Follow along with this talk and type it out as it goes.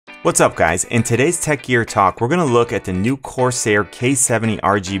What's up guys? In today's Tech Gear Talk, we're going to look at the new Corsair K70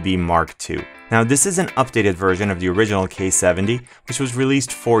 RGB MK.2. Now this is an updated version of the original K70, which was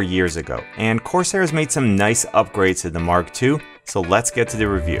released 4 years ago, and Corsair has made some nice upgrades to the MK.2, so let's get to the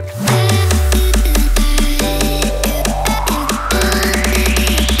review.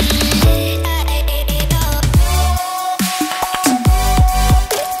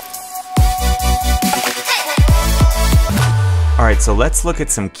 Alright, so let's look at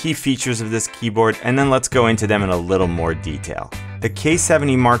some key features of this keyboard and then let's go into them in a little more detail. The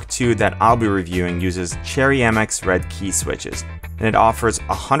K70 MK.2 that I'll be reviewing uses Cherry MX Red key switches, and it offers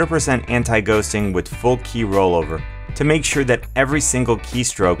 100% anti-ghosting with full key rollover to make sure that every single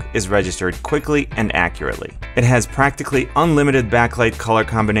keystroke is registered quickly and accurately. It has practically unlimited backlight color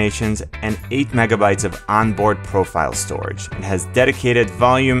combinations and 8 MB of onboard profile storage. It has dedicated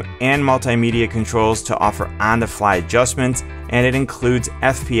volume and multimedia controls to offer on-the-fly adjustments, and it includes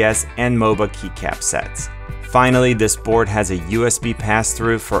FPS and MOBA keycap sets. Finally, this board has a USB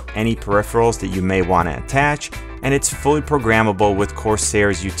pass-through for any peripherals that you may want to attach, and it's fully programmable with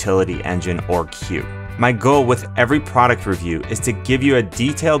Corsair's Utility Engine or Q. My goal with every product review is to give you a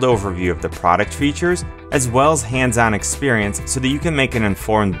detailed overview of the product features as well as hands-on experience so that you can make an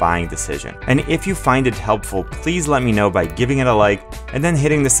informed buying decision. And if you find it helpful, please let me know by giving it a like and then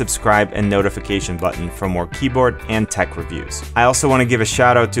hitting the subscribe and notification button for more keyboard and tech reviews. I also want to give a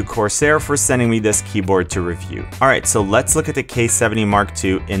shout out to Corsair for sending me this keyboard to review. Alright, so let's look at the K70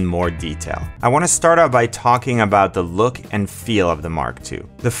 MK.2 in more detail. I want to start out by talking about the look and feel of the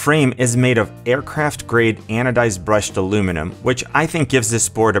MK.2. The frame is made of aircraft grade anodized brushed aluminum, which I think gives this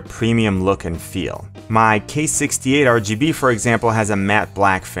board a premium look and feel. My K68 RGB, for example, has a matte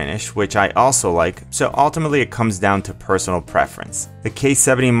black finish, which I also like, so ultimately it comes down to personal preference. The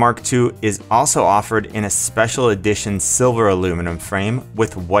K70 MK.2 is also offered in a special edition silver aluminum frame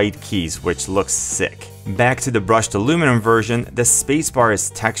with white keys, which looks sick. Back to the brushed aluminum version, the spacebar is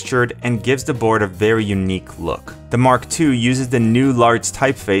textured and gives the board a very unique look. The MK.2 uses the new large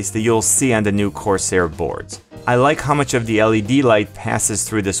typeface that you'll see on the new Corsair boards. I like how much of the LED light passes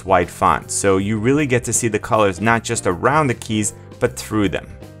through this white font, so you really get to see the colors not just around the keys, but through them.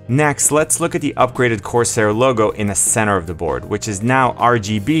 Next, let's look at the upgraded Corsair logo in the center of the board, which is now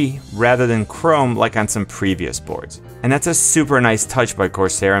RGB rather than chrome like on some previous boards. And that's a super nice touch by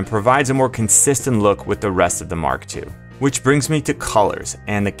Corsair and provides a more consistent look with the rest of the MK.2. Which brings me to colors,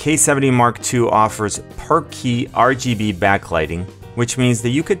 and the K70 MK.2 offers per key RGB backlighting, which means that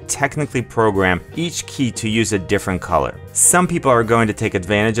you could technically program each key to use a different color. Some people are going to take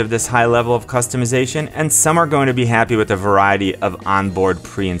advantage of this high level of customization, and some are going to be happy with a variety of onboard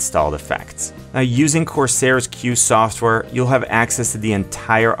pre-installed effects. Now, using Corsair's Q software, you'll have access to the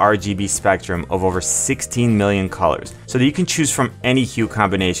entire RGB spectrum of over 16 million colors, so that you can choose from any hue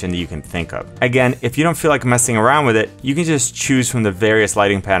combination that you can think of. Again, if you don't feel like messing around with it, you can just choose from the various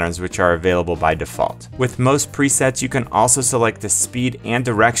lighting patterns which are available by default. With most presets, you can also select the speed and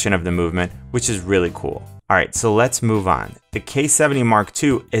direction of the movement, which is really cool. Alright, so let's move on. The K70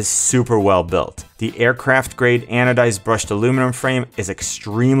 MK.2 is super well built. The aircraft grade anodized brushed aluminum frame is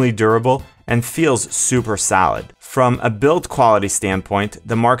extremely durable and feels super solid. From a build quality standpoint,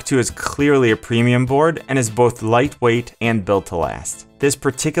 the MK.2 is clearly a premium board and is both lightweight and built to last. This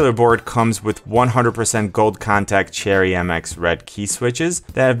particular board comes with 100% gold contact Cherry MX Red key switches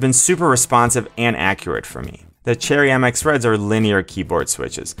that have been super responsive and accurate for me. The Cherry MX Reds are linear keyboard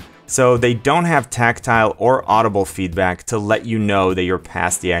switches, so they don't have tactile or audible feedback to let you know that you're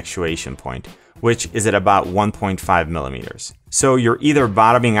past the actuation point, which is at about 1.5 millimeters. So you're either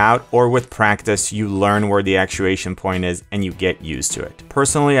bottoming out, or with practice you learn where the actuation point is and you get used to it.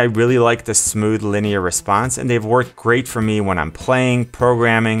 Personally, I really like the smooth linear response, and they've worked great for me when I'm playing,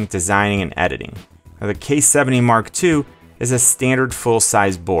 programming, designing, and editing. Now, the K70 MK.2 is a standard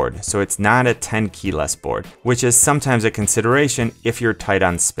full-size board, so it's not a 10 keyless board, which is sometimes a consideration if you're tight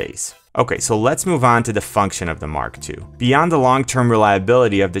on space. Okay, so let's move on to the function of the MK.2. Beyond the long-term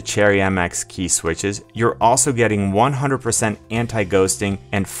reliability of the Cherry MX key switches, you're also getting 100% anti-ghosting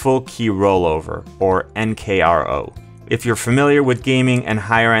and full key rollover, or NKRO. If you're familiar with gaming and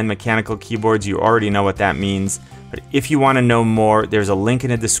higher-end mechanical keyboards, you already know what that means. But if you want to know more, there's a link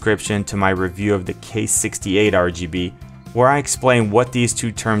in the description to my review of the K68 RGB, where I explain what these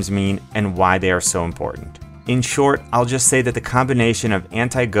two terms mean and why they are so important. In short, I'll just say that the combination of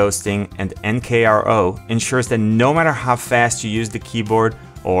anti-ghosting and NKRO ensures that no matter how fast you use the keyboard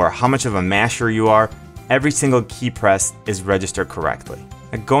or how much of a masher you are, every single key press is registered correctly.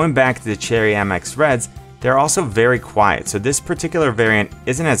 Now, going back to the Cherry MX Reds, they're also very quiet, so this particular variant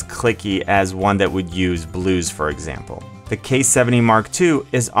isn't as clicky as one that would use blues, for example. The K70 Mark II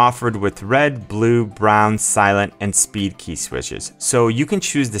is offered with red, blue, brown, silent, and speed key switches, so you can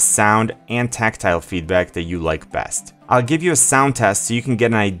choose the sound and tactile feedback that you like best. I'll give you a sound test so you can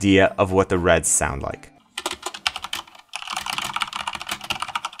get an idea of what the reds sound like.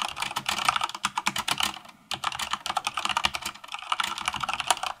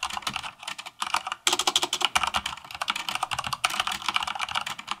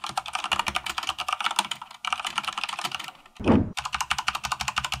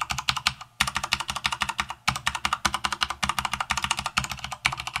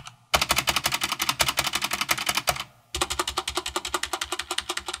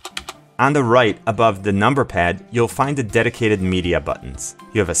 On the right, above the number pad, you'll find the dedicated media buttons.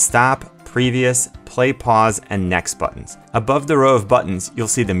 You have a stop, previous, play, pause, and next buttons. Above the row of buttons, you'll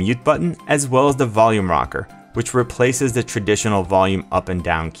see the mute button as well as the volume rocker, which replaces the traditional volume up and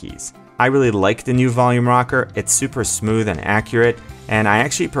down keys. I really like the new volume rocker. It's super smooth and accurate, and I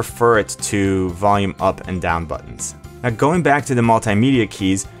actually prefer it to volume up and down buttons. Now, going back to the multimedia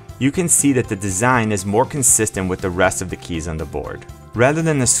keys, you can see that the design is more consistent with the rest of the keys on the board. Rather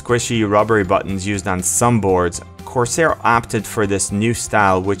than the squishy, rubbery buttons used on some boards, Corsair opted for this new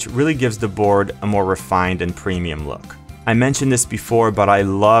style, which really gives the board a more refined and premium look. I mentioned this before, but I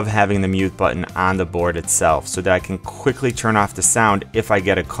love having the mute button on the board itself so that I can quickly turn off the sound if I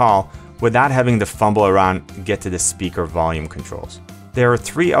get a call without having to fumble around to get to the speaker volume controls. There are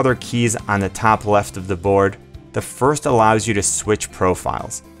 3 other keys on the top left of the board. The first allows you to switch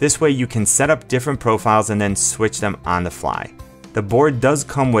profiles. This way you can set up different profiles and then switch them on the fly. The board does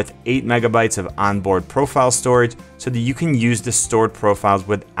come with 8 MB of onboard profile storage so that you can use the stored profiles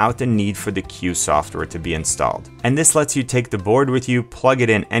without the need for the Q software to be installed. And this lets you take the board with you, plug it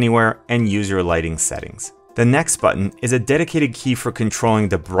in anywhere, and use your lighting settings. The next button is a dedicated key for controlling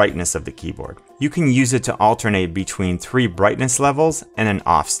the brightness of the keyboard. You can use it to alternate between 3 brightness levels and an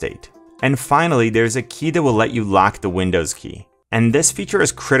off state. And finally, there's a key that will let you lock the Windows key. And this feature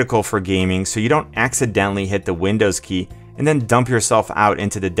is critical for gaming so you don't accidentally hit the Windows key and then dump yourself out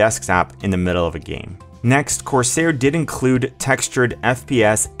into the desktop in the middle of a game. Next, Corsair did include textured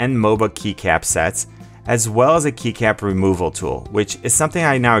FPS and MOBA keycap sets, as well as a keycap removal tool, which is something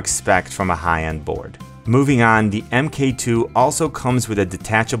I now expect from a high-end board. Moving on, the MK.2 also comes with a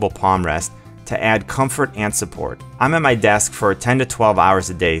detachable palm rest to add comfort and support. I'm at my desk for 10 to 12 hours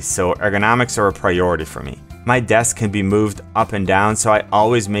a day, so ergonomics are a priority for me. My desk can be moved up and down, so I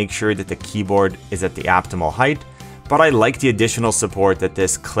always make sure that the keyboard is at the optimal height, but I like the additional support that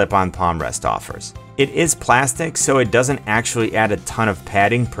this clip-on palm rest offers. It is plastic, so it doesn't actually add a ton of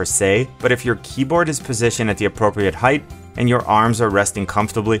padding per se, but if your keyboard is positioned at the appropriate height and your arms are resting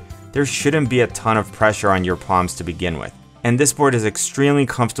comfortably, there shouldn't be a ton of pressure on your palms to begin with. And this board is extremely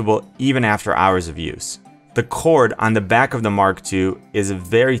comfortable even after hours of use. The cord on the back of the Mark II is a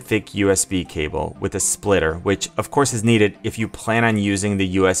very thick USB cable with a splitter, which of course is needed if you plan on using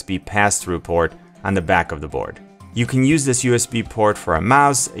the USB pass-through port on the back of the board. You can use this USB port for a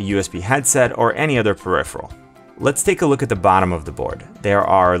mouse, a USB headset, or any other peripheral. Let's take a look at the bottom of the board. There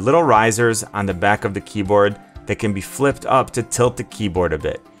are little risers on the back of the keyboard that can be flipped up to tilt the keyboard a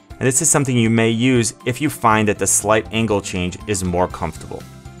bit. And this is something you may use if you find that the slight angle change is more comfortable.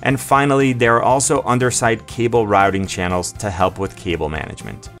 And finally, there are also underside cable routing channels to help with cable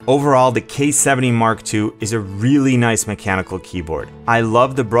management. Overall, the K70 Mark II is a really nice mechanical keyboard. I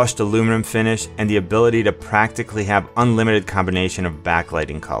love the brushed aluminum finish and the ability to practically have unlimited combination of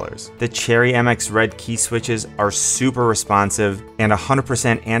backlighting colors. The Cherry MX red key switches are super responsive, and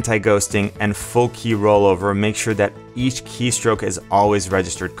 100% anti-ghosting and full key rollover make sure that each keystroke is always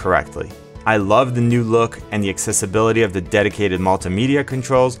registered correctly. I love the new look and the accessibility of the dedicated multimedia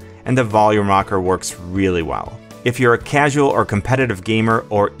controls, and the volume rocker works really well. If you're a casual or competitive gamer,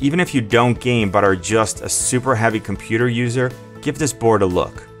 or even if you don't game but are just a super heavy computer user, give this board a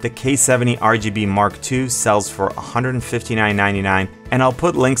look. The K70 RGB Mark II sells for $159.99, and I'll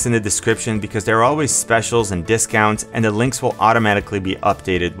put links in the description because there are always specials and discounts, and the links will automatically be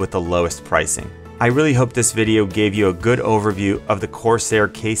updated with the lowest pricing. I really hope this video gave you a good overview of the Corsair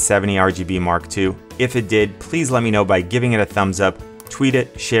K70 RGB Mark II. If it did, please let me know by giving it a thumbs up, tweet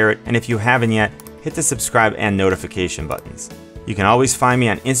it, share it, and if you haven't yet, hit the subscribe and notification buttons. You can always find me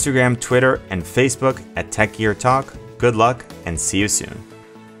on Instagram, Twitter, and Facebook at Tech Gear Talk. Good luck, and see you soon.